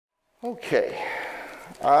Okay,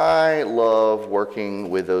 I love working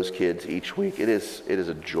with those kids each week. It is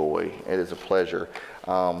a joy. It is a pleasure.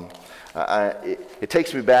 It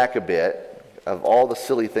takes me back a bit of all the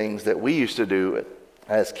silly things that we used to do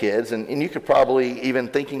as kids, and you could probably, even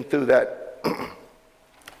thinking through that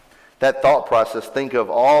that thought process, think of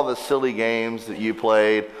all the silly games that you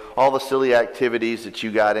played, all the silly activities that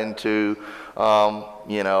you got into,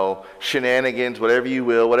 shenanigans, whatever you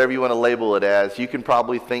will, whatever you want to label it as. You can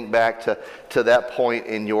probably think back to that point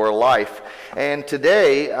in your life. And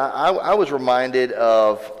today, I was reminded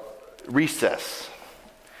of recess.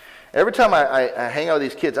 Every time I hang out with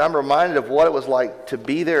these kids, I'm reminded of what it was like to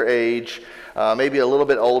be their age, maybe a little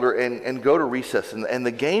bit older, and go to recess, and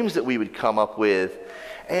the games that we would come up with.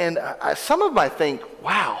 And some of them I think,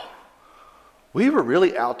 wow, we were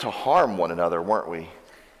really out to harm one another, weren't we?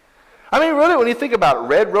 I mean, really, when you think about it,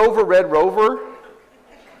 Red Rover,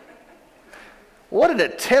 what an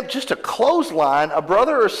attempt just to clothesline a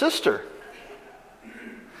brother or sister.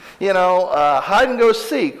 Hide and go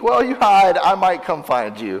seek. Well, you hide, I might come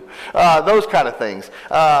find you. Those kind of things.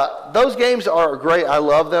 Those games are great. I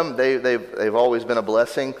love them. They've always been a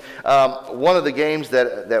blessing. One of the games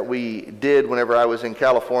that we did whenever I was in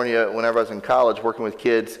California, whenever I was in college working with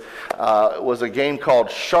kids, was a game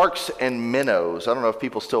called Sharks and Minnows. I don't know if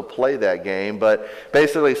people still play that game, but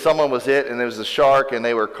basically someone was it, and there was a shark, and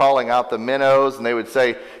they were calling out the minnows, and they would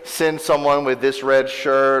say, send someone with this red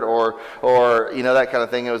shirt, or that kind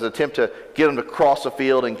of thing. It was an attempt to get them to cross a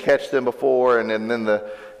field and catch them before, and then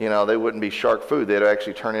they wouldn't be shark food. They'd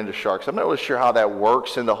actually turn into sharks. I'm not really sure how that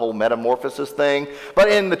works in the whole metamorphosis thing, but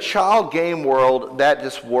in the child game world, that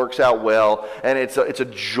just works out well, and it's a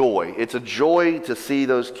joy. It's a joy to see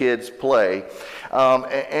those kids play,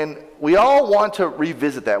 and we all want to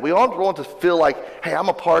revisit that. We all want to feel like, hey, I'm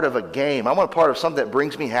a part of a game. I'm a part of something that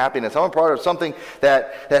brings me happiness. I'm a part of something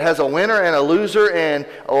that has a winner and a loser,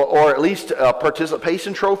 or at least a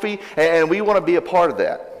participation trophy, and we want to be a part of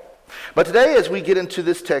that. But today, as we get into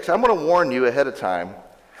this text, I'm going to warn you ahead of time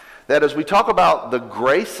that as we talk about the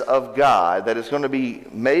grace of God that is going to be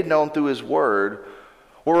made known through His Word,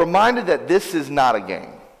 we're reminded that this is not a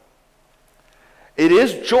game. It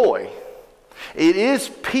is joy. It is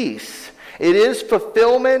peace. It is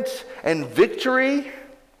fulfillment and victory,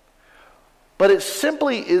 but it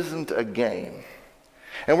simply isn't a game.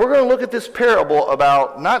 And we're going to look at this parable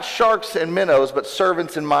about not sharks and minnows, but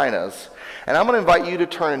servants and minas. And I'm going to invite you to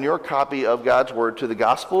turn in your copy of God's Word to the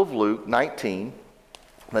Gospel of Luke 19,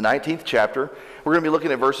 the 19th chapter. We're going to be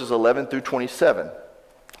looking at verses 11 through 27.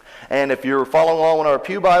 And if you're following along with our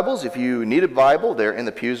pew Bibles, if you need a Bible, they're in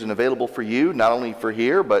the pews and available for you, not only for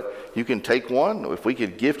here, but you can take one. If we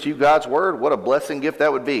could gift you God's Word, what a blessing gift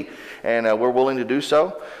that would be. And we're willing to do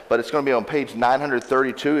so. But it's going to be on page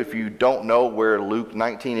 932 if you don't know where Luke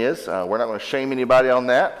 19 is. We're not going to shame anybody on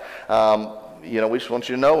that. We just want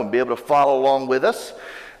you to know and be able to follow along with us.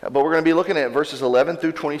 But we're going to be looking at verses 11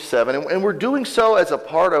 through 27, and we're doing so as a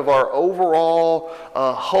part of our overall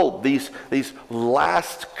hope. These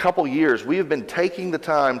last couple years, we have been taking the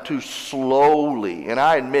time to slowly, and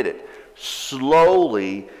I admit it,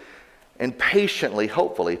 slowly and patiently,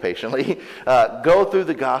 hopefully patiently, go through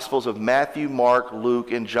the Gospels of Matthew, Mark,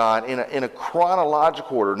 Luke, and John in a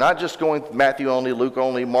chronological order, not just going Matthew only, Luke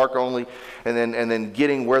only, Mark only, and then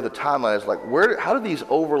getting where the timeline is. Like, how do these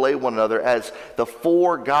overlay one another as the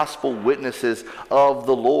four gospel witnesses of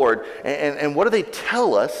the Lord? And what do they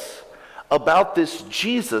tell us about this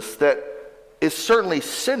Jesus that is certainly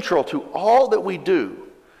central to all that we do?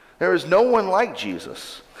 There is no one like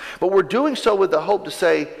Jesus. But we're doing so with the hope to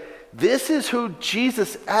say, this is who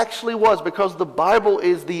Jesus actually was, because the Bible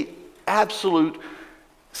is the absolute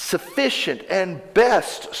sufficient and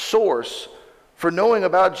best source for knowing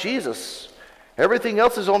about Jesus. Everything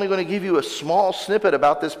else is only going to give you a small snippet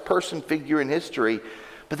about this person, figure in history.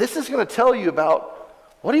 But this is going to tell you about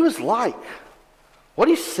what he was like, what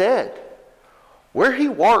he said, where he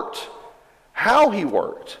worked, how he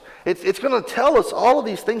worked. It's going to tell us all of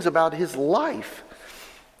these things about his life.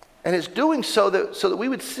 And it's doing so that we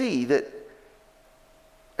would see that,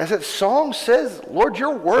 as that song says, Lord,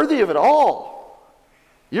 you're worthy of it all.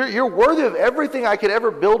 You're worthy of everything I could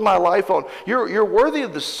ever build my life on. You're worthy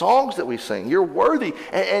of the songs that we sing. You're worthy.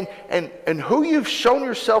 And who you've shown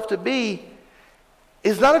yourself to be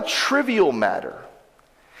is not a trivial matter.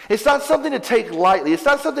 It's not something to take lightly. It's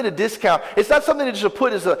not something to discount. It's not something to just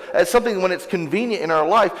put as something when it's convenient in our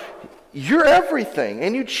life. You're everything,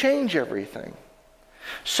 and you change everything.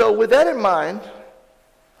 So with that in mind,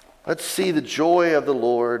 let's see the joy of the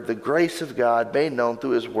Lord, the grace of God made known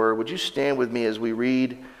through His Word. Would you stand with me as we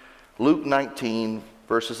read Luke 19,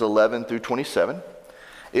 verses 11 through 27?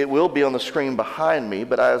 It will be on the screen behind me,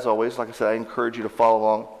 but as always, like I said, I encourage you to follow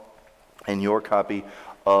along in your copy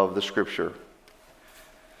of the Scripture.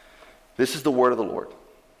 This is the word of the Lord.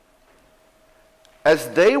 As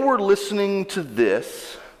they were listening to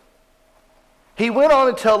this, he went on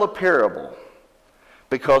to tell a parable,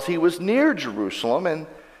 because he was near Jerusalem, and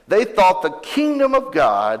they thought the kingdom of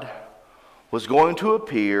God was going to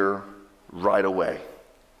appear right away.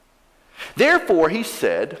 Therefore, he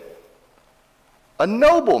said, a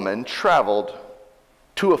nobleman traveled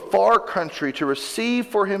to a far country to receive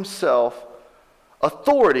for himself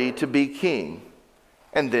authority to be king,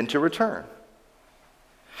 and then to return.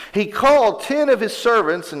 He called 10 of his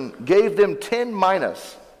servants and gave them 10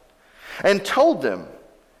 minas, and told them,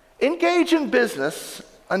 engage in business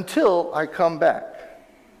until I come back.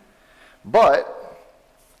 But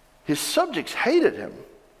his subjects hated him,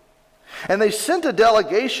 and they sent a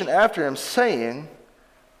delegation after him, saying,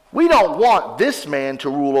 we don't want this man to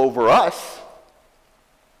rule over us.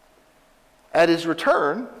 At his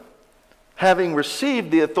return, having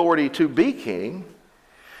received the authority to be king,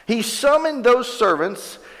 he summoned those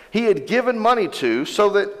servants he had given money to, so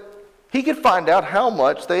that he could find out how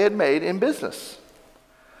much they had made in business.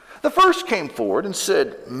 The first came forward and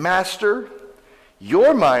said, Master,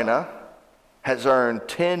 your mina has earned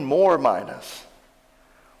 10 more minas.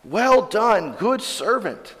 Well done, good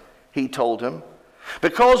servant, he told him.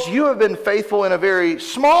 Because you have been faithful in a very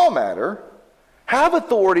small matter, have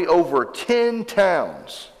authority over 10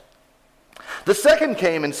 towns. The second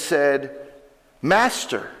came and said,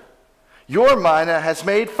 Master, your mina has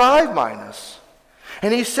made 5 minas.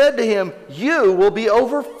 And he said to him, you will be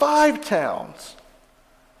over 5 towns.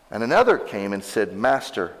 And another came and said,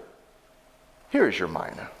 Master, here is your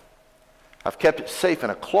mina. I've kept it safe in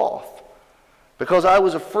a cloth, because I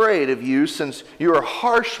was afraid of you, since you're a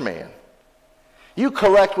harsh man. You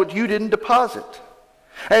collect what you didn't deposit,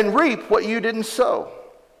 and reap what you didn't sow.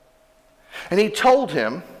 And he told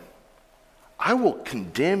him, I will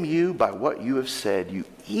condemn you by what you have said, you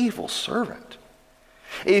evil servant.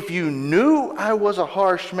 If you knew I was a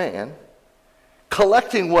harsh man,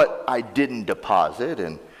 collecting what I didn't deposit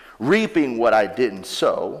and reaping what I didn't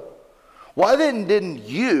sow, why then didn't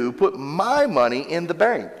you put my money in the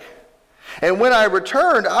bank? And when I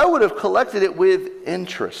returned, I would have collected it with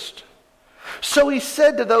interest. So he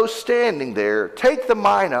said to those standing there, take the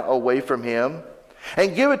mina away from him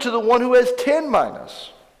and give it to the one who has 10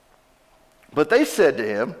 minas. But they said to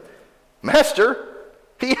him, Master,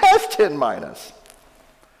 he has 10 minas.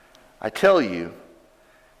 I tell you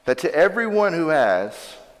that to everyone who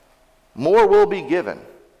has, more will be given.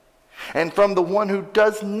 And from the one who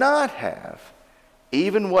does not have,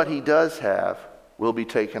 even what he does have will be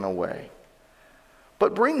taken away.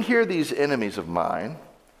 But bring here these enemies of mine,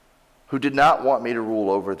 who did not want me to rule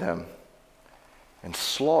over them, and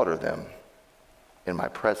slaughter them in my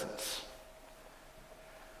presence.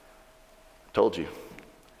 I told you,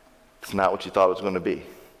 it's not what you thought it was going to be.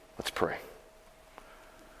 Let's pray.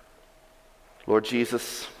 Lord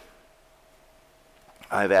Jesus,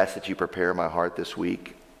 I've asked that you prepare my heart this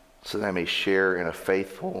week so that I may share in a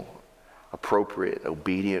faithful, appropriate,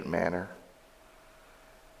 obedient manner.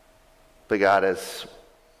 But God, as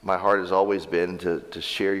my heart has always been to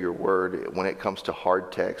share your word when it comes to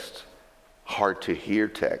hard text, hard to hear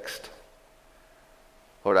text,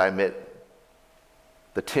 Lord, I admit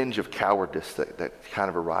the tinge of cowardice that kind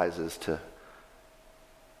of arises to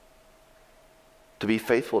be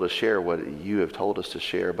faithful to share what you have told us to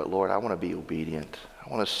share. But Lord, I want to be obedient. I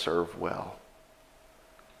want to serve well.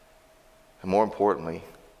 And more importantly,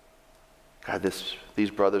 God, these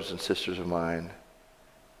brothers and sisters of mine,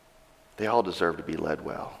 they all deserve to be led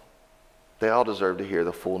well. They all deserve to hear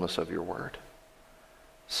the fullness of your word.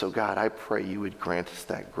 So God, I pray you would grant us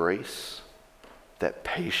that grace, that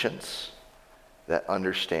patience, that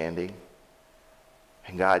understanding.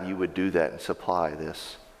 And God, you would do that and supply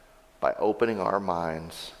this by opening our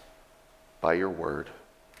minds by your word,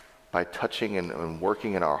 by touching and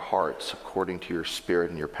working in our hearts according to your spirit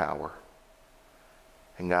and your power.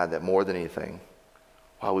 And God, that more than anything,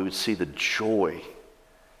 while we would see the joy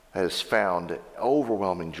that is found,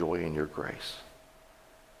 overwhelming joy in your grace,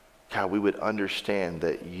 God, we would understand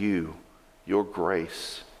that you, your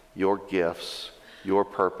grace, your gifts, your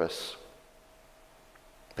purpose,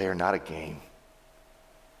 they are not a game,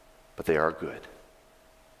 but they are good.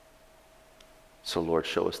 So Lord,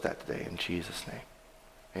 show us that today in Jesus' name.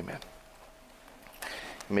 Amen.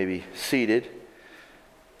 You may be seated.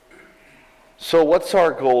 So what's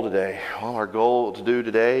our goal today? Well, our goal to do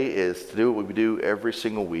today is to do what we do every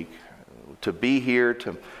single week. To be here,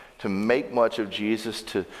 to to make much of Jesus,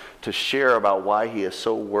 to share about why he is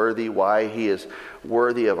so worthy, why he is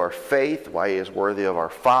worthy of our faith, why he is worthy of our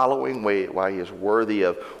following, why he is worthy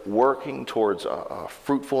of working towards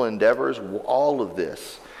fruitful endeavors, all of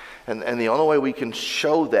this. And the only way we can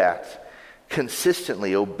show that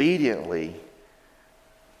consistently, obediently,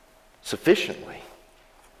 sufficiently,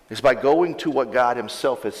 is by going to what God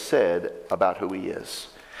himself has said about who he is.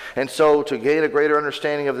 And so to gain a greater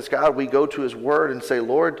understanding of this God, we go to his word and say,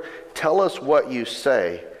 Lord, tell us what you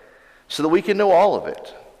say so that we can know all of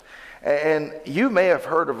it. And you may have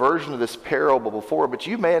heard a version of this parable before, but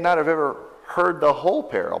you may not have ever heard the whole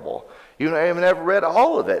parable. You may have never read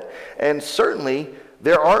all of it. And certainly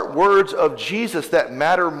there aren't words of Jesus that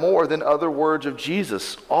matter more than other words of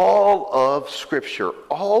Jesus. All of Scripture,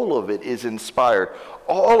 all of it is inspired.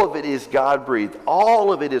 All of it is God-breathed.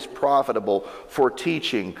 All of it is profitable for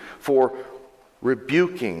teaching, for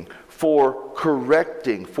rebuking, for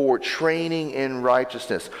correcting, for training in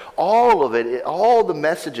righteousness. All of it, all the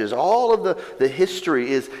messages, all of the history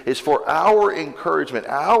is for our encouragement,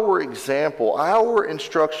 our example, our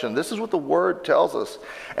instruction. This is what the Word tells us.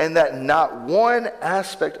 And that not one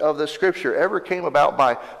aspect of the Scripture ever came about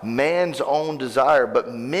by man's own desire,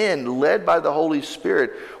 but men led by the Holy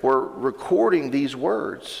Spirit were recording these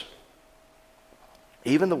words.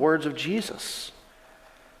 Even the words of Jesus.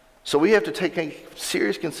 So we have to take a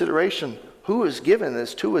serious consideration who has given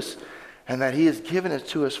this to us, and that he has given it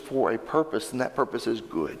to us for a purpose, and that purpose is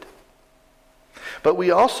good. But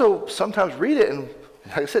we also sometimes read it, and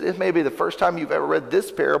like I said, it may be the first time you've ever read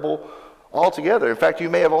this parable altogether. In fact,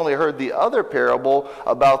 you may have only heard the other parable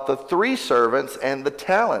about the 3 servants and the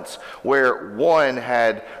talents, where one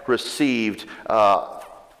had received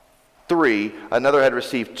 3, another had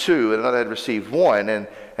received 2, and another had received 1,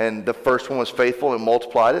 and the first one was faithful and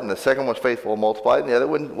multiplied it, and the second one was faithful and multiplied it, and the other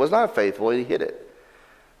one was not faithful and he hid it.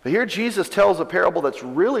 But here Jesus tells a parable that's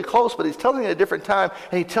really close, but he's telling it at a different time,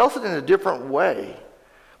 and he tells it in a different way.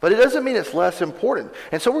 But it doesn't mean it's less important.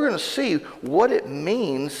 And so we're going to see what it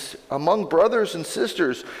means among brothers and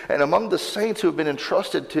sisters and among the saints who have been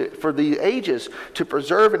entrusted for the ages to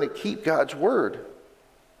preserve and to keep God's word,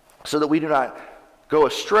 so that we do not go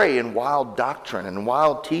astray in wild doctrine and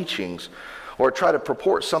wild teachings, or try to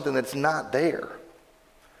purport something that's not there.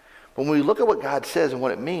 When we look at what God says and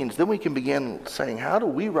what it means, then we can begin saying, how do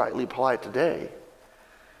we rightly apply it today?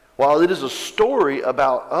 While it is a story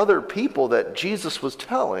about other people that Jesus was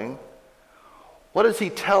telling, what is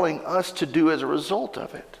he telling us to do as a result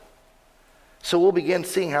of it? So we'll begin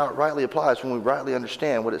seeing how it rightly applies when we rightly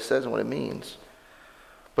understand what it says and what it means.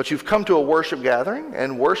 But you've come to a worship gathering,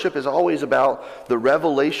 and worship is always about the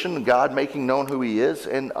revelation, God making known who he is,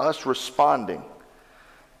 and us responding,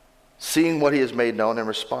 seeing what he has made known and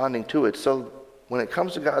responding to it. So when it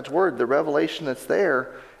comes to God's word, the revelation that's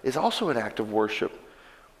there is also an act of worship.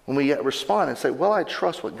 When we respond and say, well, I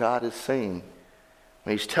trust what God is saying.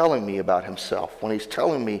 When he's telling me about himself, when he's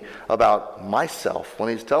telling me about myself, when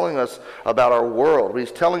he's telling us about our world, when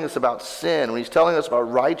he's telling us about sin, when he's telling us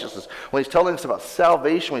about righteousness, when he's telling us about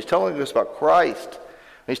salvation, when he's telling us about Christ,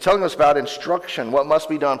 when he's telling us about instruction, what must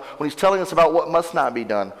be done, when he's telling us about what must not be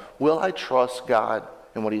done, will I trust God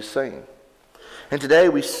in what he's saying? And today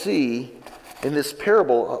we see in this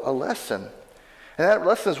parable a lesson. And that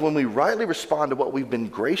lesson is when we rightly respond to what we've been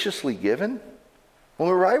graciously given, when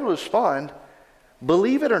we rightly respond,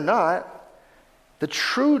 believe it or not, the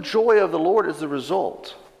true joy of the Lord is the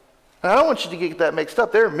result. And I don't want you to get that mixed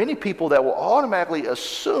up. There are many people that will automatically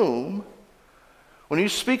assume, when you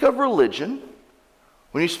speak of religion,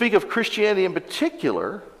 when you speak of Christianity in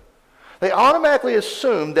particular, they automatically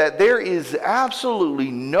assume that there is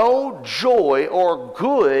absolutely no joy or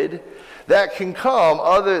good that can come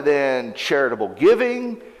other than charitable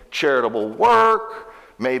giving, charitable work,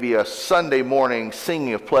 maybe a Sunday morning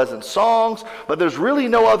singing of pleasant songs, but there's really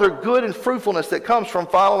no other good and fruitfulness that comes from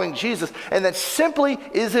following Jesus, and that simply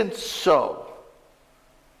isn't so.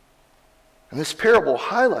 And this parable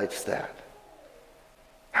highlights that.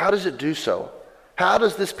 How does it do so? How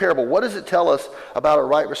does this parable, what does it tell us about a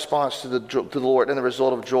right response to the Lord and the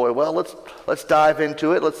result of joy? Well, let's dive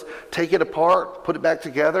into it. Let's take it apart, put it back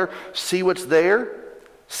together, see what's there,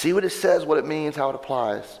 see what it says, what it means, how it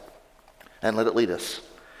applies, and let it lead us.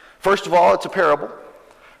 First of all, it's a parable.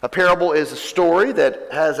 A parable is a story that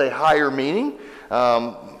has a higher meaning.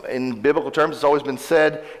 In biblical terms, it's always been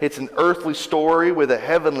said it's an earthly story with a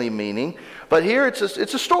heavenly meaning. But here it's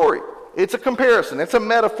a story. It's a comparison. It's a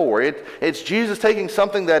metaphor. It's Jesus taking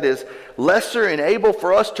something that is lesser and able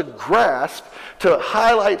for us to grasp to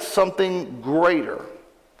highlight something greater.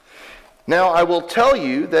 Now, I will tell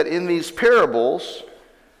you that in these parables,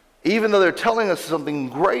 even though they're telling us something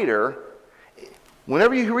greater,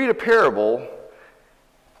 whenever you read a parable,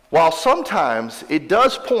 while sometimes it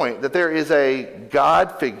does point that there is a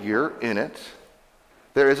God figure in it,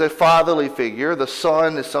 there is a fatherly figure, the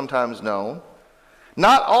son is sometimes known,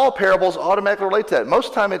 not all parables automatically relate to that. Most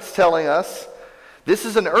of the time it's telling us this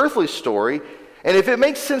is an earthly story, and if it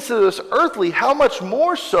makes sense to us earthly, how much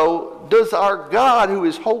more so does our God, who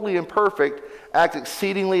is holy and perfect, act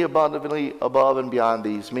exceedingly abundantly above and beyond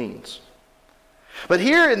these means? But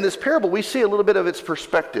here in this parable, we see a little bit of its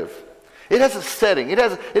perspective. It has a setting. It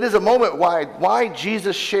is a moment why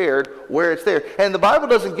Jesus shared where it's there. And the Bible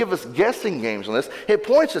doesn't give us guessing games on this. It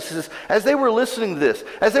points us, it says, as they were listening to this,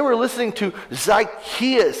 as they were listening to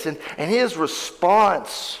Zacchaeus and his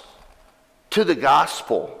response to the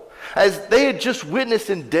gospel, as they had just witnessed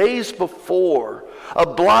in days before, a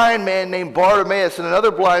blind man named Bartimaeus and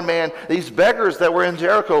another blind man, these beggars that were in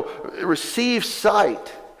Jericho, received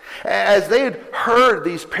sight. As they had heard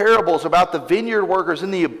these parables about the vineyard workers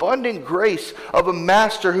and the abundant grace of a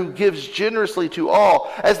master who gives generously to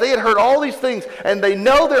all, as they had heard all these things, and they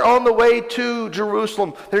know they're on the way to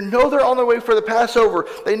Jerusalem, they know they're on the way for the Passover,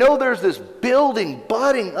 they know there's this building,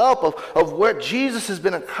 budding up of what Jesus has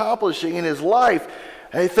been accomplishing in his life,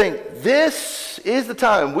 and they think, this is the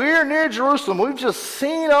time. We're near Jerusalem. We've just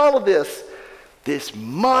seen all of this. This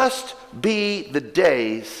must be the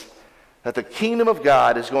days that the kingdom of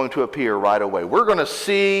God is going to appear right away. We're going to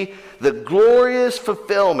see the glorious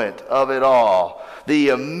fulfillment of it all. The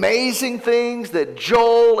amazing things that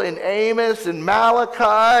Joel and Amos and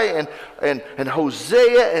Malachi and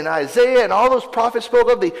Hosea and Isaiah and all those prophets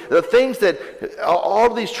spoke of, the things that all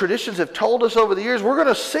of these traditions have told us over the years, we're going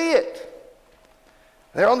to see it.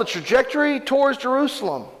 They're on the trajectory towards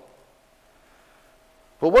Jerusalem.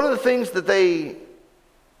 But one of the things that they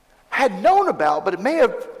had known about, but it may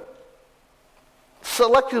have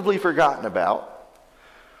selectively forgotten about,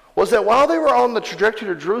 was that while they were on the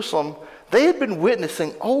trajectory to Jerusalem, they had been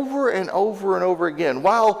witnessing over and over and over again,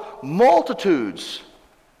 while multitudes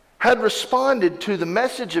had responded to the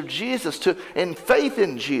message of Jesus in faith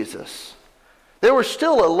in Jesus, there was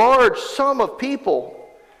still a large sum of people,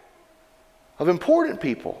 of important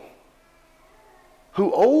people,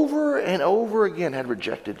 who over and over again had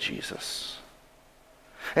rejected Jesus.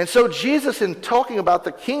 And so Jesus, in talking about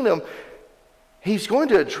the kingdom, he's going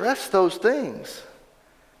to address those things.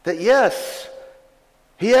 That yes,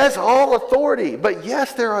 he has all authority, but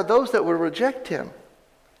yes, there are those that will reject him.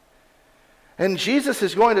 And Jesus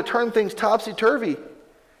is going to turn things topsy-turvy.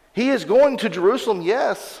 He is going to Jerusalem,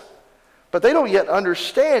 yes, but they don't yet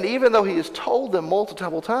understand, even though he has told them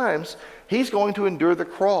multiple times, he's going to endure the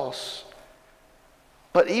cross.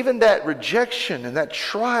 But even that rejection and that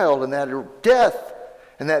trial and that death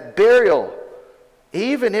and that burial,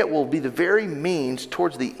 even it will be the very means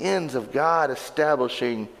towards the ends of God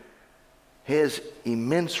establishing his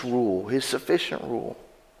immense rule, his sufficient rule.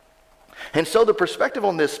 And so the perspective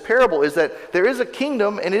on this parable is that there is a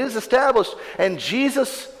kingdom and it is established, and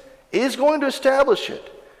Jesus is going to establish it.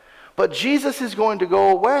 But Jesus is going to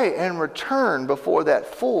go away and return before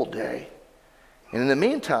that full day. And in the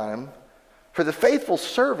meantime, for the faithful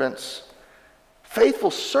servants,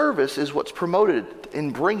 faithful service is what's promoted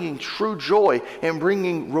in bringing true joy, in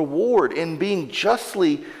bringing reward, in being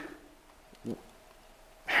justly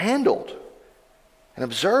handled and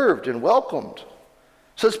observed and welcomed.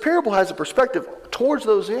 So this parable has a perspective towards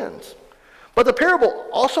those ends. But the parable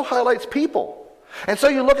also highlights people. And so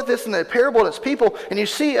you look at this in the parable and its people, and you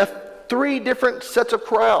see three different sets of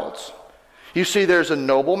crowds. You see there's a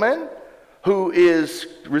nobleman who is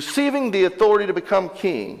receiving the authority to become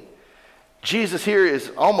king. Jesus here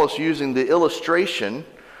is almost using the illustration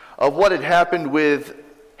of what had happened with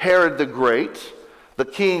Herod the Great, the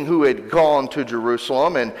king who had gone to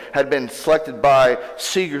Jerusalem and had been selected by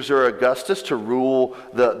Caesar Augustus to rule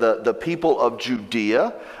the people of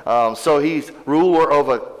Judea. So he's ruler of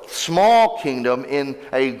a small kingdom in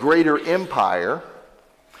a greater empire.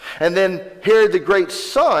 And then Herod the Great's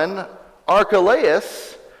son,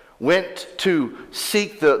 Archelaus, went to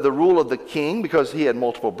seek the rule of the king because he had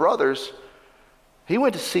multiple brothers. He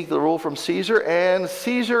went to seek the rule from Caesar, and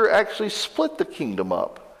Caesar actually split the kingdom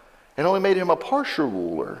up and only made him a partial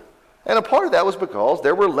ruler. And a part of that was because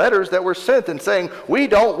there were letters that were sent and saying, we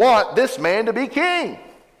don't want this man to be king.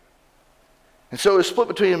 And so it was split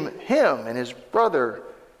between him and his brother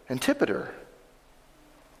Antipater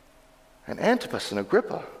and Antipas and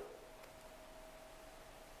Agrippa.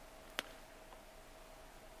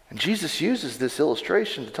 And Jesus uses this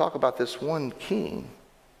illustration to talk about this one king.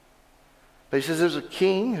 But he says there's a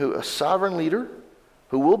king, a sovereign leader,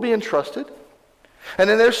 who will be entrusted. And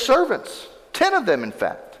then there's servants, 10 of them in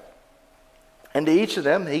fact. And to each of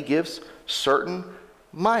them, he gives certain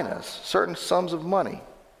minas, certain sums of money.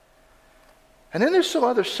 And then there's some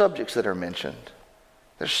other subjects that are mentioned.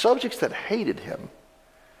 There's subjects that hated him.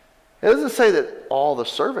 It doesn't say that all the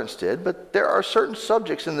servants did, but there are certain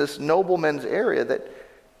subjects in this nobleman's area that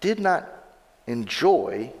did not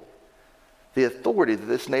enjoy the authority that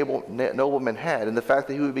this nobleman had, and the fact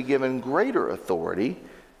that he would be given greater authority,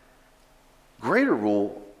 greater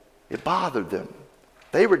rule. It bothered them.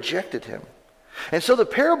 They rejected him. And so the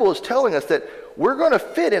parable is telling us that we're going to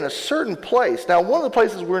fit in a certain place. Now, one of the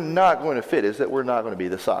places we're not going to fit is that we're not going to be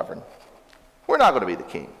the sovereign. We're not going to be the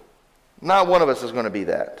king. Not one of us is going to be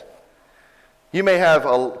that. You may have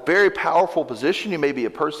a very powerful position. You may be a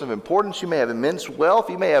person of importance. You may have immense wealth.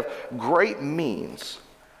 You may have great means.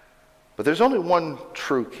 But there's only one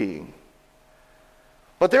true king.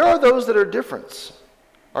 But there are those that are different.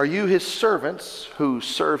 Are you his servants who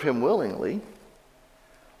serve him willingly?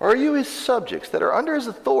 Or are you his subjects that are under his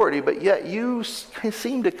authority, but yet you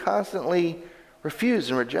seem to constantly refuse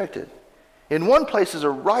and reject it? In one place is a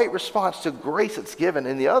right response to grace that's given.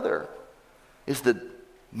 In the other is the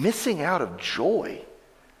missing out of joy,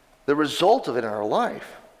 the result of it in our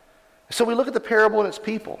life. So we look at the parable and its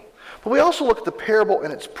people. But we also look at the parable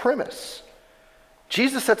and its premise.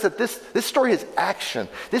 Jesus says that this story has action.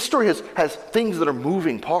 This story has things that are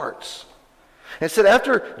moving parts. And it said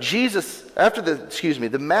after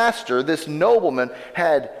the master, this nobleman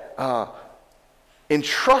had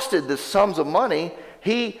entrusted the sums of money,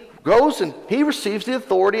 he goes and he receives the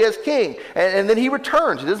authority as king. And then he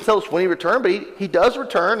returns. He doesn't tell us when he returned, but he does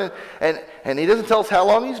return. And he doesn't tell us how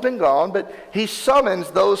long he's been gone, but he summons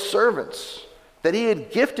those servants that he had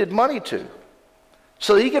gifted money to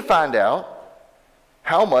so he could find out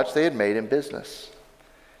how much they had made in business.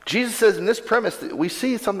 Jesus says in this premise that we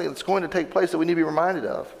see something that's going to take place that we need to be reminded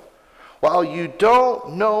of. While you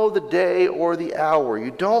don't know the day or the hour, you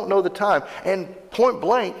don't know the time, and point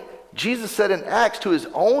blank, Jesus said in Acts to his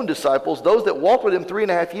own disciples, those that walked with him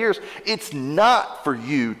 3.5 years, it's not for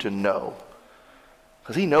you to know.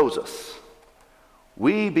 Because he knows us.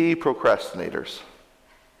 We be procrastinators.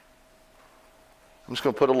 I'm just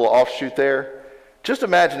going to put a little offshoot there. Just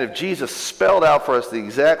imagine if Jesus spelled out for us the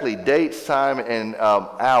exactly date, time, and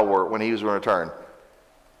hour when he was going to return.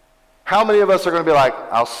 How many of us are going to be like,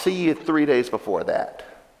 I'll see you 3 days before that?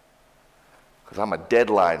 Because I'm a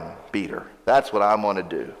deadline beater. That's what I'm going to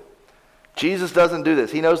do. Jesus doesn't do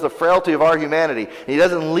this. He knows the frailty of our humanity. And he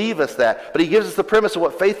doesn't leave us that. But he gives us the premise of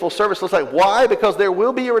what faithful service looks like. Why? Because there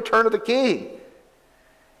will be a return of the king.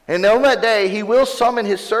 And on that day, he will summon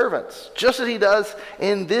his servants, just as he does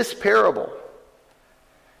in this parable.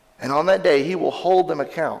 And on that day, he will hold them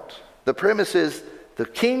account. The premise is the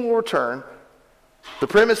king will return. The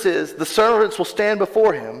premise is the servants will stand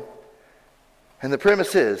before him. And the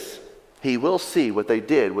premise is he will see what they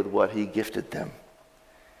did with what he gifted them.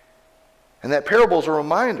 And that parable is a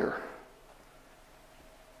reminder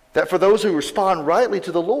that for those who respond rightly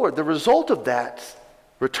to the Lord, the result of that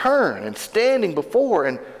return and standing before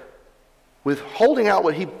and with holding out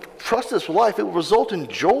what he trusts us for life, it will result in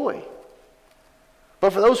joy.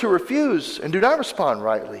 But for those who refuse and do not respond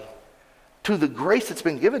rightly to the grace that's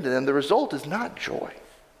been given to them, the result is not joy.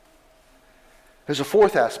 There's a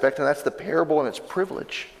fourth aspect, and that's the parable and its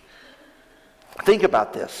privilege. Think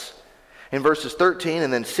about this. In verses 13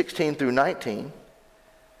 and then 16 through 19,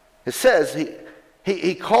 it says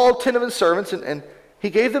he called 10 of his servants and he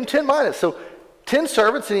gave them 10 minas. So 10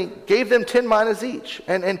 servants, and he gave them 10 minas each.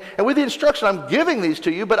 And with the instruction, I'm giving these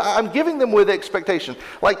to you, but I'm giving them with expectation.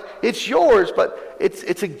 Like, it's yours, but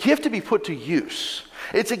it's a gift to be put to use.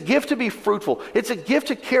 It's a gift to be fruitful. It's a gift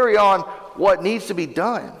to carry on what needs to be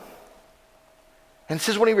done. And it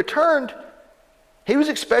says when he returned, he was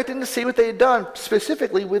expecting to see what they had done,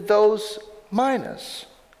 specifically with those minas.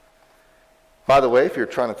 By the way, if you're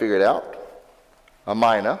trying to figure it out, a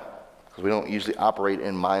mina, because we don't usually operate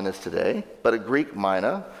in minas today, but a Greek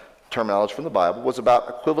mina, terminology from the Bible, was about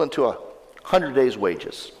equivalent to 100 days'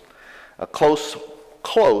 wages. A close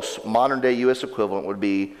modern-day U.S. equivalent would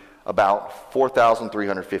be about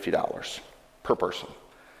 $4,350 per person.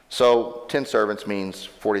 So 10 servants means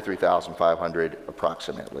 $43,500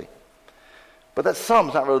 approximately. But that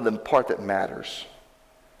sum's not really the part that matters.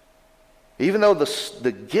 Even though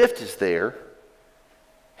the gift is there,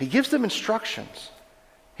 he gives them instructions.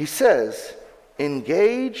 He says,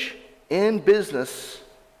 engage in business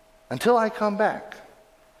until I come back.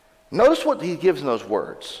 Notice what he gives in those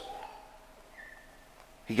words.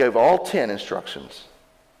 He gave all 10 instructions.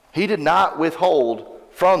 He did not withhold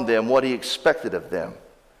from them what he expected of them.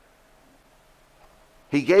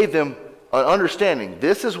 He gave them an understanding.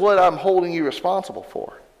 This is what I'm holding you responsible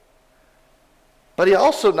for. But he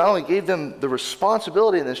also not only gave them the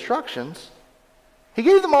responsibility and the instructions, he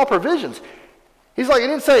gave them all provisions. He's like, he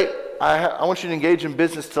didn't say, I want you to engage in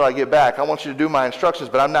business till I get back. I want you to do my instructions,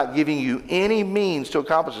 but I'm not giving you any means to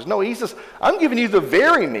accomplish this. No, he says, I'm giving you the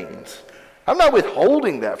very means. I'm not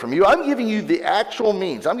withholding that from you. I'm giving you the actual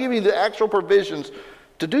means. I'm giving you the actual provisions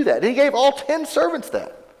to do that. And he gave all 10 servants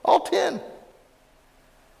that. All 10.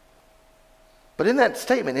 But in that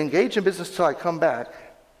statement, engage in business till I come back,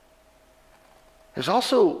 there's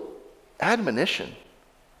also admonition.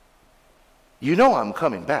 You know I'm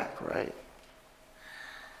coming back, right?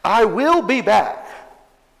 I will be back.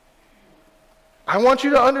 I want you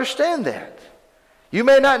to understand that. You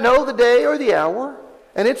may not know the day or the hour,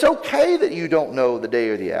 and it's okay that you don't know the day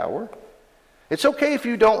or the hour. It's okay if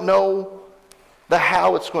you don't know the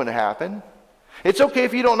how it's going to happen. It's okay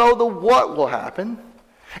if you don't know the what will happen.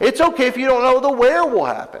 It's okay if you don't know the where will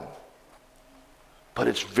happen. But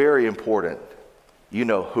it's very important you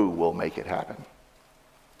know who will make it happen.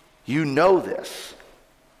 You know this.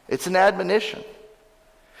 It's an admonition.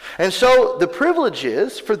 And so the privilege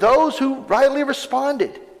is for those who rightly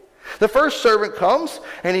responded. The first servant comes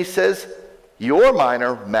and he says, your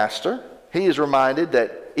minor master. He is reminded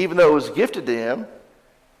that even though it was gifted to him,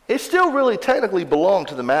 it still really technically belonged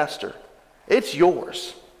to the master. It's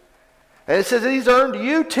yours. And it says that he's earned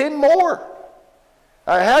you 10 more.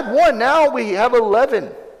 I had 1, now we have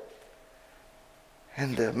 11.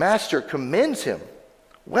 And the master commends him.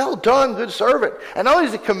 Well done, good servant. And not only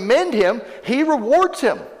does he commend him, he rewards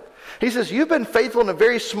him. He says, you've been faithful in a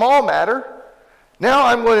very small matter. Now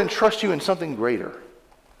I'm going to entrust you in something greater.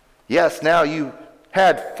 Yes, now you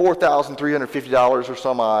had $4,350 or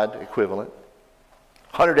some odd equivalent.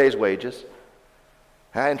 100 days' wages.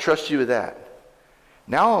 I entrust you with that.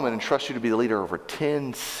 Now I'm going to entrust you to be the leader over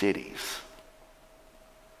 10 cities.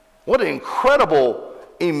 What an incredible,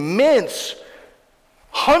 immense,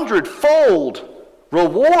 100-fold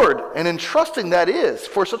reward and entrusting that is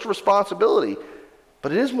for such responsibility.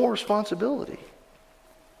 But it is more responsibility.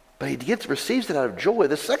 But he receives it out of joy.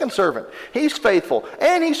 The second servant, he's faithful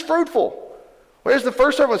and he's fruitful. Whereas the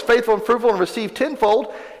first servant was faithful and fruitful and received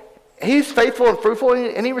 10-fold, he's faithful and fruitful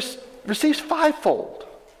and he receives 5-fold.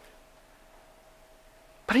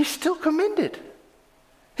 But he's still commended.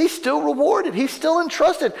 He's still rewarded. He's still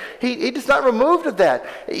entrusted. He is not removed of that.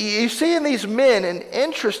 You see in these men an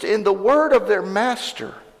interest in the word of their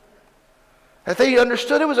master. That they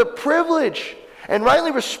understood it was a privilege and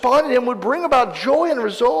rightly responded to him would bring about joy and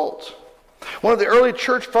result. One of the early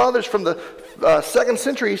church fathers from the 2nd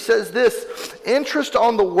century says this, interest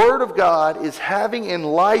on the word of God is having in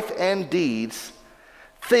life and deeds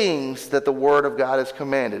things that the word of God has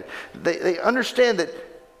commanded. They understand that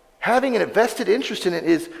having an vested interest in it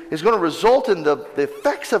is going to result in the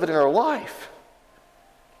effects of it in our life.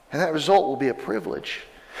 And that result will be a privilege.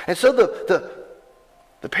 And so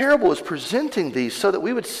the parable is presenting these so that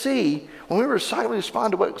we would see, when we silently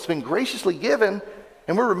respond to what's been graciously given,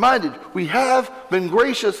 and we're reminded we have been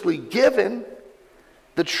graciously given,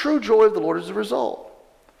 the true joy of the Lord is the result.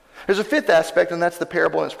 There's a 5th aspect, and that's the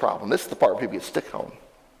parable and its problem. This is the part where people get stick on.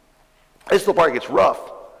 This is the part that gets rough,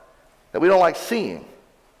 that we don't like seeing.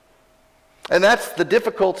 And that's the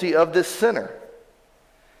difficulty of this sinner.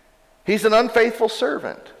 He's an unfaithful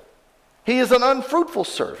servant. He is an unfruitful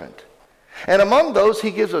servant. And among those, he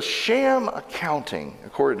gives a sham accounting,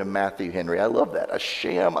 according to Matthew Henry. I love that, a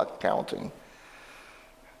sham accounting.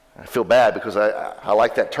 I feel bad because I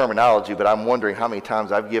like that terminology, but I'm wondering how many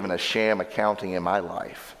times I've given a sham accounting in my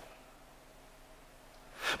life.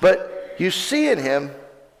 But you see in him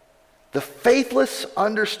the faithless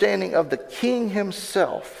understanding of the king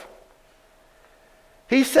himself.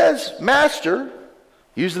 He says, Master,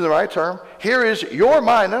 using the right term, here is your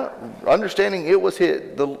mina, understanding it was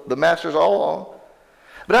his, the master's all along.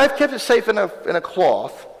 But I've kept it safe in a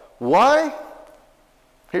cloth. Why?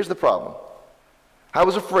 Here's the problem. I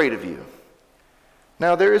was afraid of you.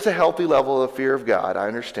 Now, there is a healthy level of fear of God. I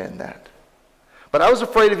understand that. But I was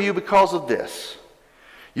afraid of you because of this.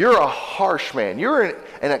 You're a harsh man. You're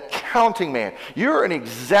an accounting man. You're an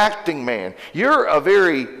exacting man. You're a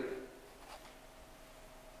very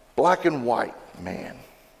black and white man.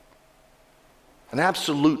 An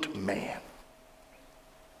absolute man.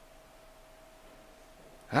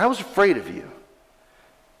 And I was afraid of you.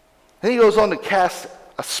 Then he goes on to cast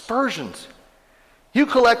aspersions. You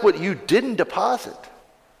collect what you didn't deposit.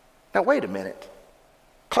 Now wait a minute.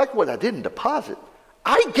 Collect what I didn't deposit.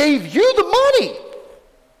 I gave you the money.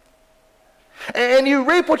 And you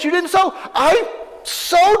reap what you didn't sow. I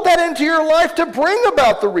sowed that into your life to bring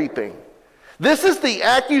about the reaping. This is the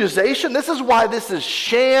accusation. This is why this is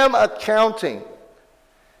sham accounting.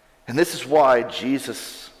 And this is why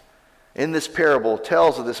Jesus, in this parable,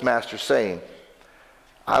 tells of this master, saying,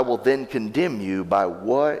 I will then condemn you by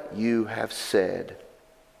what you have said,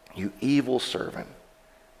 you evil servant.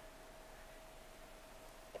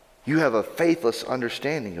 You have a faithless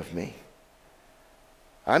understanding of me.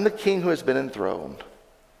 I'm the king who has been enthroned.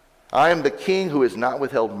 I am the king who has not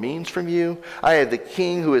withheld means from you. I am the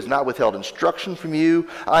king who has not withheld instruction from you.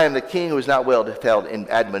 I am the king who has not withheld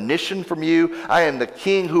admonition from you. I am the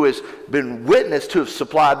king who has been witness to have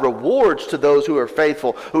supplied rewards to those who are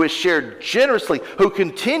faithful, who has shared generously, who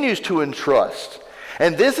continues to entrust.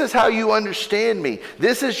 And this is how you understand me.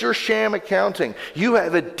 This is your sham accounting. You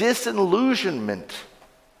have a disillusionment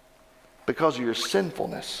because of your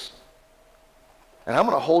sinfulness. And I'm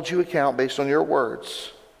going to hold you account based on your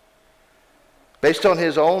words. Based on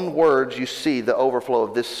his own words, you see the overflow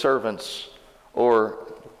of this servant's,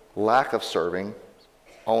 or lack of serving,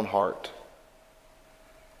 own heart.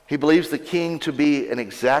 He believes the king to be an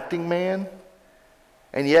exacting man,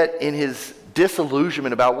 and yet in his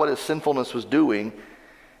disillusionment about what his sinfulness was doing,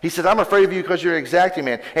 he says, I'm afraid of you because you're an exacting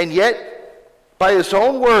man. And yet, by his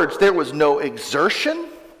own words, there was no exertion,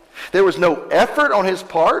 there was no effort on his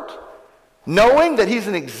part, knowing that he's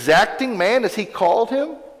an exacting man, as he called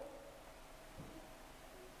him.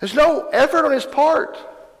 There's no effort on his part,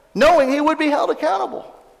 knowing he would be held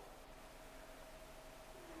accountable.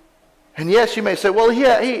 And yes, you may say, well,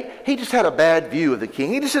 yeah, he just had a bad view of the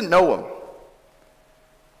king. He just didn't know him.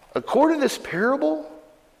 According to this parable,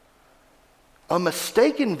 a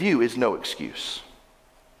mistaken view is no excuse.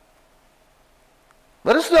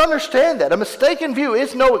 Let us understand that. A mistaken view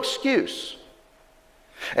is no excuse.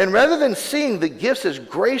 And rather than seeing the gifts as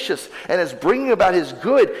gracious and as bringing about his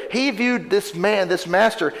good, he viewed this man, this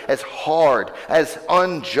master, as hard, as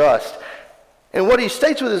unjust. And what he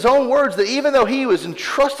states with his own words, that even though he was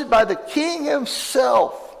entrusted by the king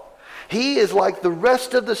himself, he is like the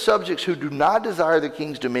rest of the subjects who do not desire the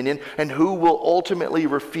king's dominion and who will ultimately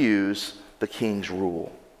refuse the king's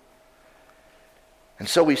rule. And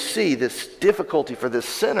so we see this difficulty for this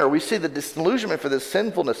sinner. We see the disillusionment for this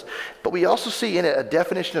sinfulness. But we also see in it a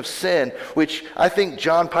definition of sin, which I think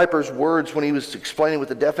John Piper's words when he was explaining what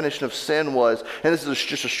the definition of sin was, and this is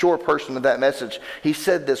just a short portion of that message, he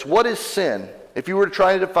said this: what is sin? If you were to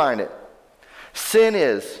try to define it, sin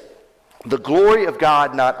is the glory of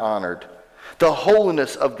God not honored, the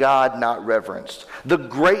holiness of God not reverenced, the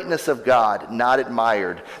greatness of God not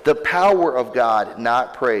admired, the power of God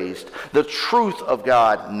not praised, the truth of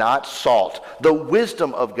God not sought, the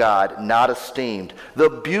wisdom of God not esteemed, the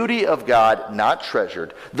beauty of God not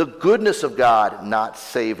treasured, the goodness of God not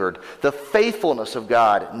savored, the faithfulness of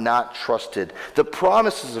God not trusted, the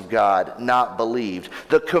promises of God not believed,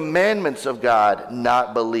 the commandments of God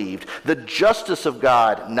not believed, the justice of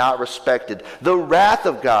God not respected, the wrath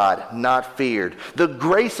of God not feared, the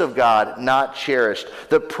grace of God not cherished,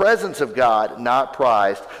 the presence of God not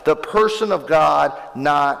prized, the person of God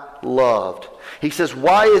not loved. He says,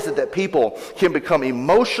 why is it that people can become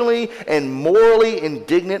emotionally and morally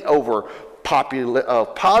indignant over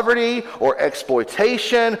poverty or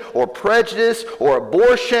exploitation or prejudice or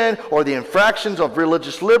abortion or the infractions of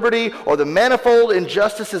religious liberty or the manifold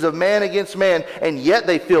injustices of man against man, and yet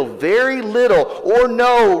they feel very little or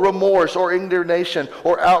no remorse or indignation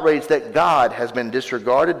or outrage that God has been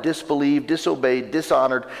disregarded, disbelieved, disobeyed,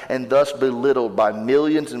 dishonored, and thus belittled by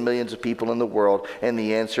millions and millions of people in the world? And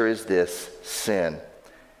the answer is this: sin.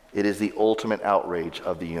 It is the ultimate outrage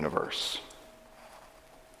of the universe.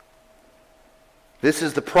 This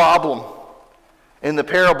is the problem in the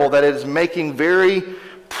parable, that it is making very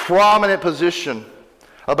prominent position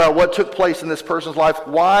about what took place in this person's life.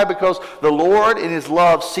 Why? Because the Lord in his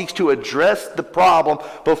love seeks to address the problem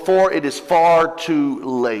before it is far too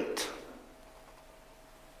late.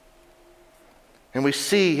 And we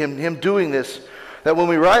see him doing this, that when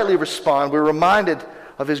we rightly respond, we're reminded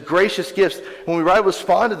of his gracious gifts. When we rightly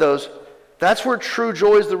respond to those, that's where true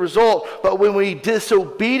joy is the result. But when we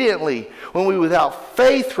disobediently, when we without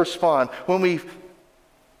faith respond, when we,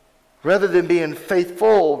 rather than being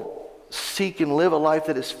faithful, seek and live a life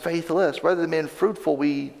that is faithless, rather than being fruitful,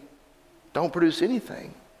 we don't produce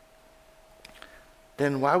anything,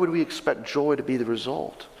 then why would we expect joy to be the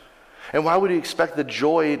result? And why would we expect the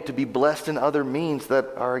joy to be blessed in other means that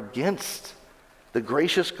are against the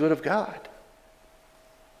gracious good of God?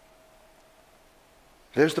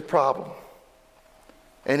 There's the problem.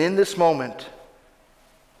 And in this moment,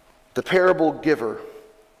 the parable giver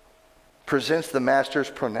presents the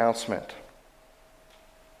master's pronouncement.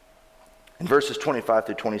 In verses 25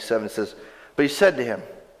 through 27, it says, but he said to him,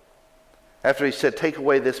 after he said, take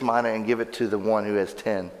away this mina and give it to the one who has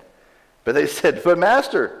 10. But they said, but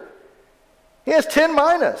master, He has 10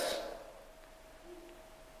 minas.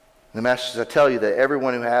 The master says, I tell you that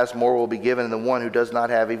everyone who has more will be given, and the one who does not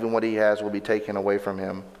have even what he has will be taken away from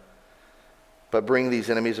him. But bring these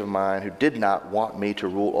enemies of mine who did not want me to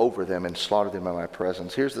rule over them and slaughter them in my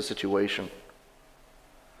presence. Here's the situation.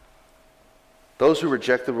 Those who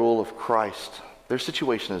reject the rule of Christ, their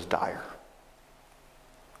situation is dire.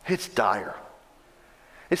 It's dire.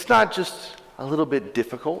 It's not just a little bit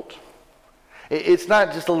difficult. It's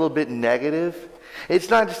not just a little bit negative. It's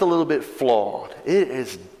not just a little bit flawed. It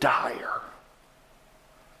is dire.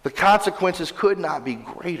 The consequences could not be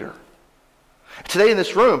greater. Today in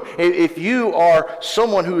this room, if you are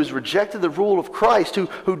someone who has rejected the rule of Christ,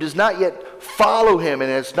 who does not yet follow him and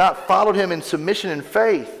has not followed him in submission and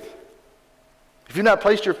faith, if you've not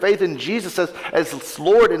placed your faith in Jesus as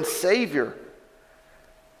Lord and Savior,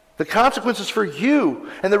 the consequences for you,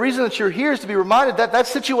 and the reason that you're here is to be reminded that that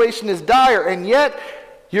situation is dire, and yet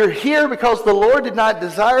you're here because the Lord did not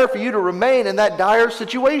desire for you to remain in that dire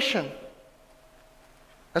situation.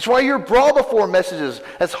 That's why you're brought before messages,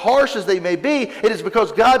 as harsh as they may be. It is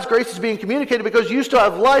because God's grace is being communicated, because you still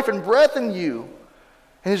have life and breath in you,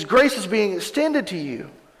 and His grace is being extended to you.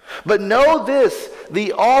 But know this,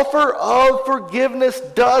 the offer of forgiveness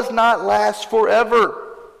does not last forever.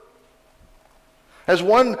 As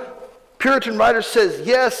one Puritan writer says,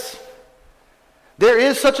 yes, there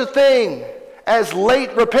is such a thing as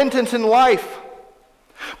late repentance in life,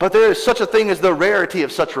 but there is such a thing as the rarity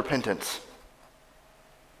of such repentance.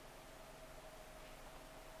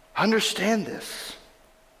 Understand this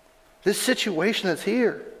situation that's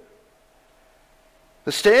here.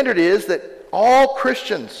 The standard is that all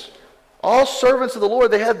Christians, all servants of the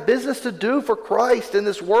Lord, they have business to do for Christ in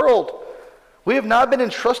this world. We have not been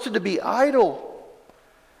entrusted to be idle.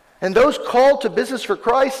 And those called to business for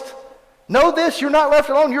Christ, know this, you're not left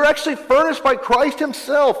alone. You're actually furnished by Christ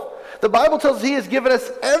Himself. The Bible tells us He has given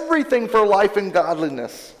us everything for life and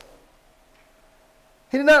godliness.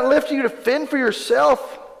 He did not lift you to fend for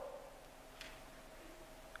yourself.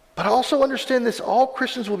 But also understand this, all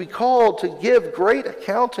Christians will be called to give great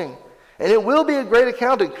accounting. And it will be a great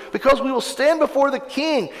accounting, because we will stand before the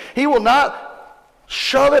King. He will not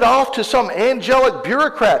shove it off to some angelic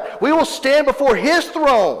bureaucrat. We will stand before His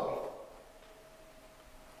throne.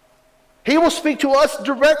 He will speak to us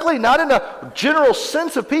directly, not in a general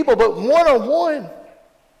sense of people, but one-on-one.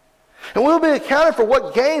 And we'll be accounted for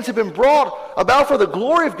what gains have been brought about for the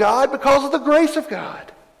glory of God because of the grace of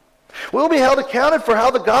God. We'll be held accounted for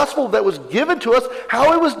how the gospel that was given to us,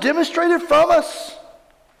 how it was demonstrated from us.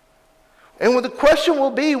 And the question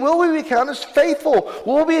will be, will we be counted as faithful?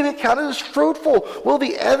 Will we be counted as fruitful? Will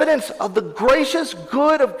the evidence of the gracious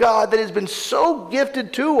good of God that has been so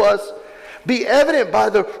gifted to us be evident by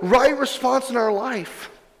the right response in our life?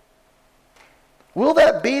 Will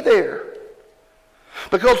that be there?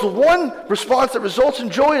 Because the one response that results in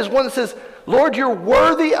joy is one that says, Lord, you're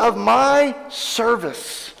worthy of my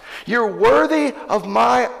service. You're worthy of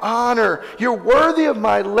my honor. You're worthy of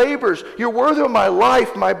my labors. You're worthy of my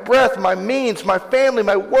life, my breath, my means, my family,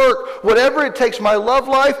 my work, whatever it takes, my love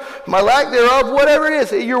life, my lack thereof, whatever it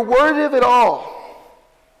is. You're worthy of it all.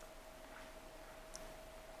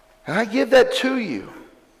 And I give that to you.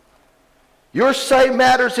 Your say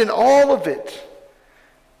matters in all of it.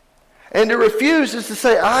 And to refuse is to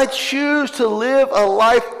say, I choose to live a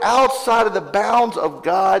life outside of the bounds of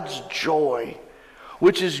God's joy,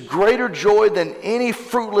 which is greater joy than any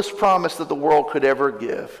fruitless promise that the world could ever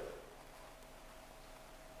give.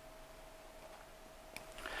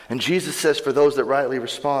 And Jesus says, for those that rightly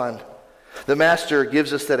respond, the Master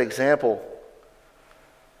gives us that example,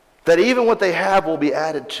 that even what they have will be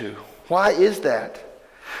added to. Why is that?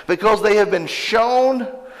 Because they have been shown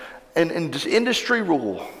in industry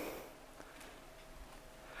rule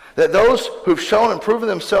that those who've shown and proven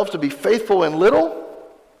themselves to be faithful in little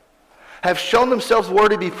have shown themselves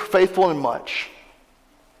worthy to be faithful in much.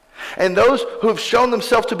 And those who have shown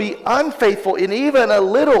themselves to be unfaithful in even a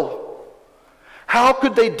little, how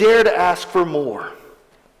could they dare to ask for more?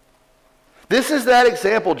 This is that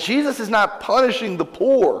example. Jesus is not punishing the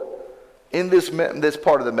poor in this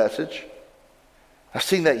part of the message. I've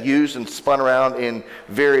seen that used and spun around in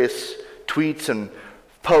various tweets and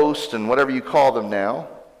posts and whatever you call them now.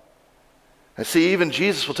 And see, even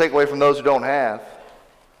Jesus will take away from those who don't have.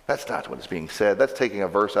 That's not what is being said. That's taking a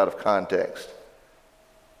verse out of context.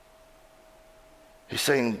 He's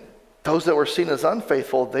saying those that were seen as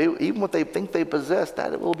unfaithful, even what they think they possess,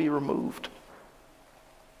 that it will be removed.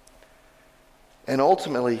 And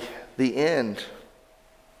ultimately, the end,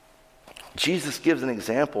 Jesus gives an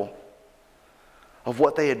example of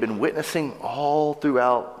what they had been witnessing all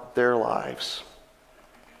throughout their lives.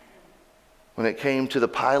 when it came to the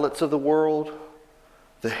Pilates of the world,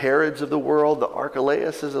 the Herods of the world, the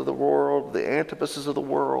Archelauses of the world, the Antipases of the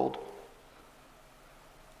world.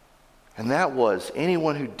 And that was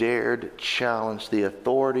anyone who dared challenge the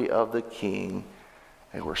authority of the king,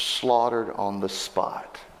 they were slaughtered on the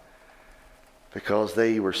spot. Because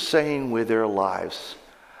they were saying with their lives,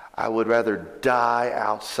 I would rather die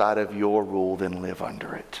outside of your rule than live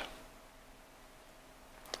under it.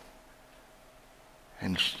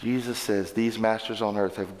 And Jesus says these masters on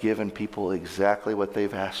earth have given people exactly what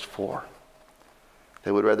they've asked for.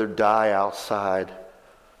 They would rather die outside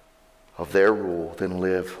of their rule than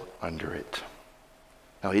live under it.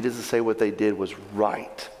 Now, he doesn't say what they did was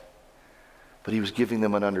right, but he was giving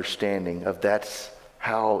them an understanding of that's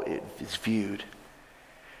how it is viewed.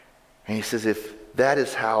 And he says if that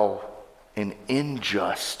is how an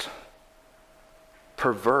unjust,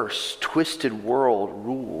 perverse, twisted world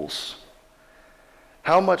rules,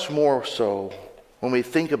 how much more so when we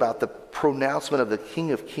think about the pronouncement of the King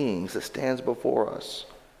of Kings that stands before us?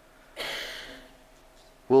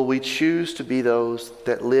 Will we choose to be those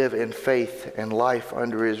that live in faith and life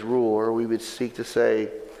under his rule, or we would seek to say,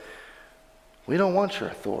 we don't want your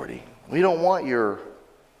authority. We don't want your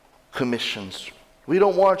commissions. We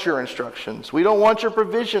don't want your instructions. We don't want your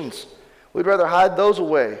provisions. We'd rather hide those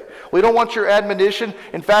away. We don't want your admonition.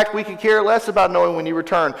 In fact, we could care less about knowing when you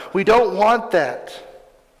return. We don't want that.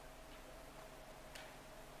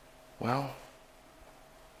 Well,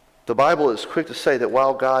 the Bible is quick to say that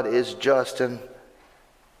while God is just and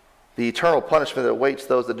the eternal punishment that awaits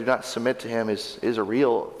those that do not submit to him is a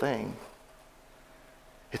real thing,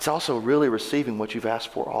 it's also really receiving what you've asked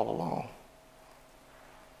for all along,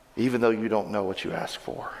 even though you don't know what you asked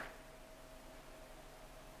for.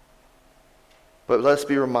 But let's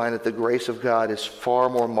be reminded the grace of God is far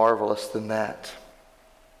more marvelous than that.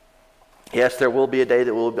 Yes, there will be a day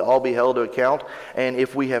that we'll all be held to account, and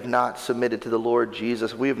if we have not submitted to the Lord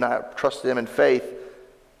Jesus, we have not trusted him in faith,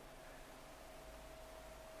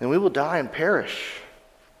 then we will die and perish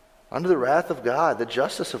under the wrath of God, the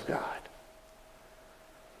justice of God.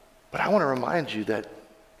 But I want to remind you that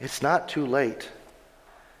it's not too late.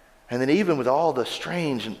 And that even with all the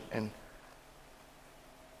strange and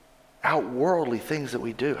outworldly things that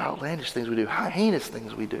we do, outlandish things we do, heinous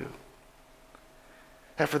things we do,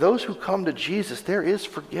 that for those who come to Jesus, there is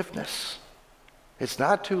forgiveness. It's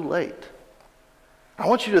not too late. I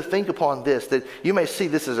want you to think upon this, that you may see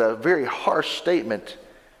this as a very harsh statement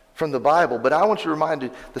from the Bible, but I want you to remind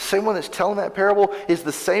you, the same one that's telling that parable is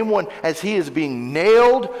the same one as he is being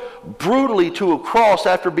nailed brutally to a cross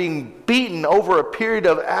after being beaten over a period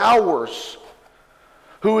of hours,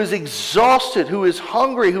 who is exhausted, who is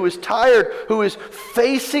hungry, who is tired, who is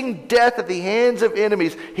facing death at the hands of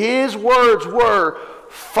enemies. His words were,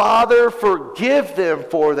 Father, forgive them,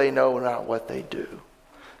 for they know not what they do.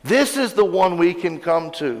 This is the one we can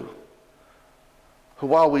come to, who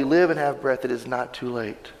while we live and have breath, it is not too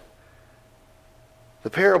late. The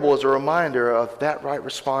parable is a reminder of that right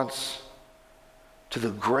response to the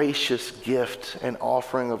gracious gift and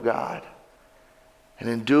offering of God. And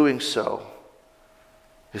in doing so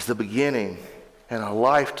is the beginning and a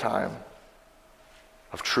lifetime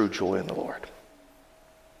of true joy in the Lord.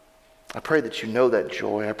 I pray that you know that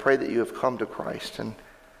joy. I pray that you have come to Christ and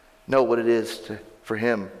know what it is for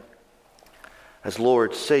him as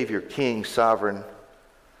Lord, Savior, King, Sovereign.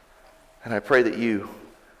 And I pray that you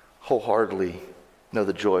wholeheartedly know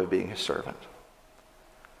the joy of being his servant.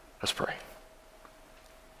 Let's pray.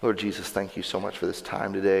 Lord Jesus, thank you so much for this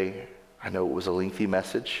time today. I know it was a lengthy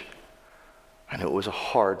message. I know it was a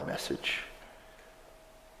hard message.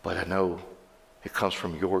 But I know it comes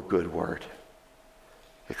from your good word.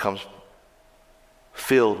 It comes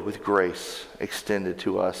filled with grace extended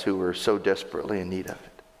to us who are so desperately in need of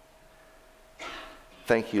it.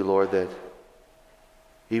 Thank you, Lord, that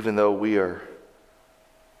even though we are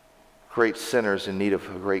great sinners in need of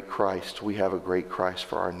a great Christ, we have a great Christ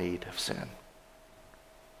for our need of sin.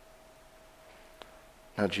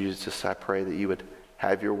 Now, Jesus, I pray that you would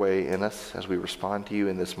have your way in us as we respond to you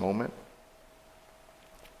in this moment,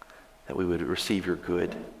 that we would receive your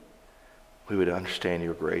good, we would understand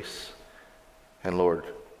your grace, and Lord,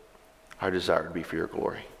 our desire would be for your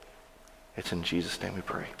glory. It's in Jesus' name we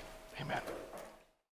pray. Amen.